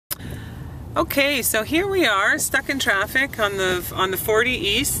Okay, so here we are, stuck in traffic on the 40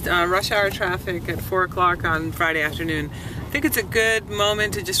 East, rush hour traffic at 4 o'clock on Friday afternoon. I think it's a good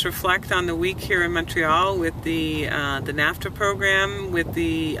moment to just reflect on the week here in Montreal with the NAFTA program, with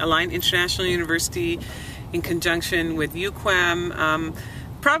the Alliant International University in conjunction with UQAM.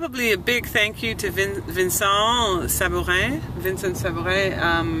 Probably a big thank you to Vincent Sabourin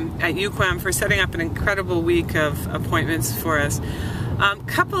at UQAM for setting up an incredible week of appointments for us.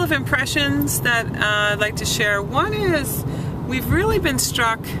 Couple of impressions that I'd like to share. One is we've really been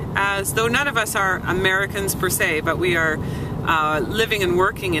struck, as though none of us are Americans per se, but we are living and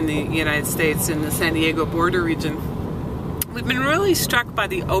working in the United States in the San Diego border region. We've been really struck by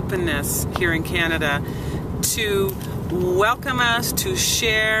the openness here in Canada to welcome us, to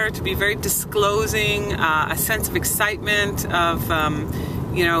share, to be very disclosing, a sense of excitement of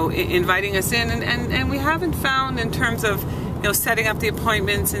inviting us in, and we haven't found, in terms of setting up the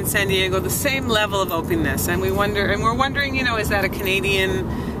appointments in San Diego, the same level of openness. And we're wondering, is that a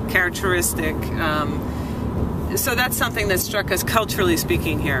Canadian characteristic? So that's something that struck us culturally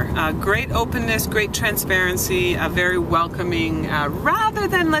speaking here. Great openness, great transparency, very welcoming, rather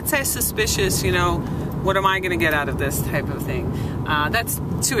than, let's say, suspicious, what am I going to get out of this type of thing? That's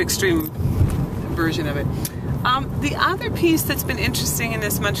too extreme version of it. The other piece that's been interesting in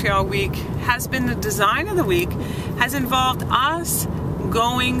this Montreal week has been the design of the week has involved us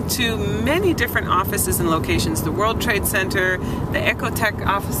going to many different offices and locations. The World Trade Center, the Ecotech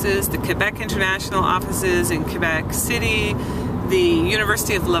offices, the Quebec International offices in Quebec City, the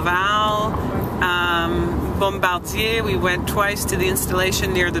University of Laval, Bombardier. We went twice to the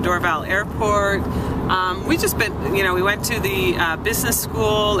installation near the Dorval Airport. We went to the business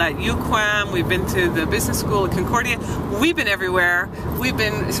school at UQAM. We've been to the business school at Concordia. We've been everywhere. We've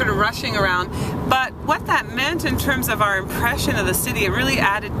been sort of rushing around. But what that meant in terms of our impression of the city, it really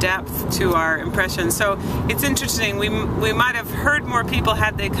added depth to our impression. So it's interesting. We might have heard more people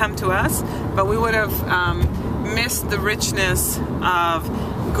had they come to us, but we would have missed the richness of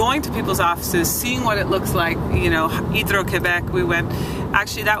going to people's offices, seeing what it looks like. Hydro-Quebec, we went.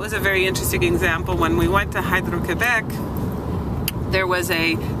 Actually, that was a very interesting example. When we went to Hydro-Quebec, there was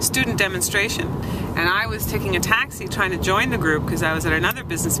a student demonstration, and I was taking a taxi trying to join the group because I was at another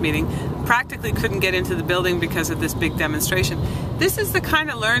business meeting. Practically couldn't get into the building because of this big demonstration. This is the kind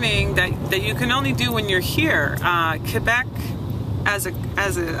of learning that you can only do when you're here. Quebec, as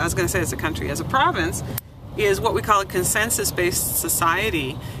a country, as a province, is what we call a consensus-based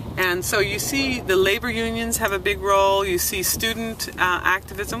society. And so you see the labor unions have a big role, you see student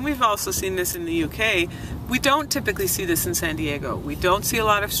activism. We've also seen this in the UK. We don't typically see this in San Diego. We don't see a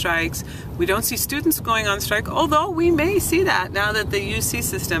lot of strikes. We don't see students going on strike, although we may see that now that the UC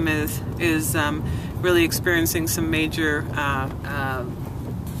system is really experiencing some major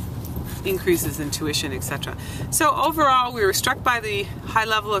increases in tuition, etc. So overall, we were struck by the high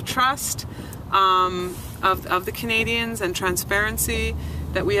level of trust of the Canadians and transparency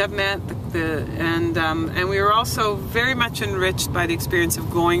that we have met, and we were also very much enriched by the experience of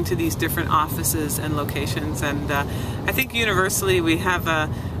going to these different offices and locations. And I think universally we have a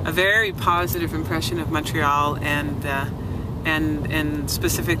very positive impression of Montreal and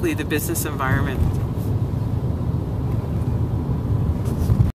specifically the business environment.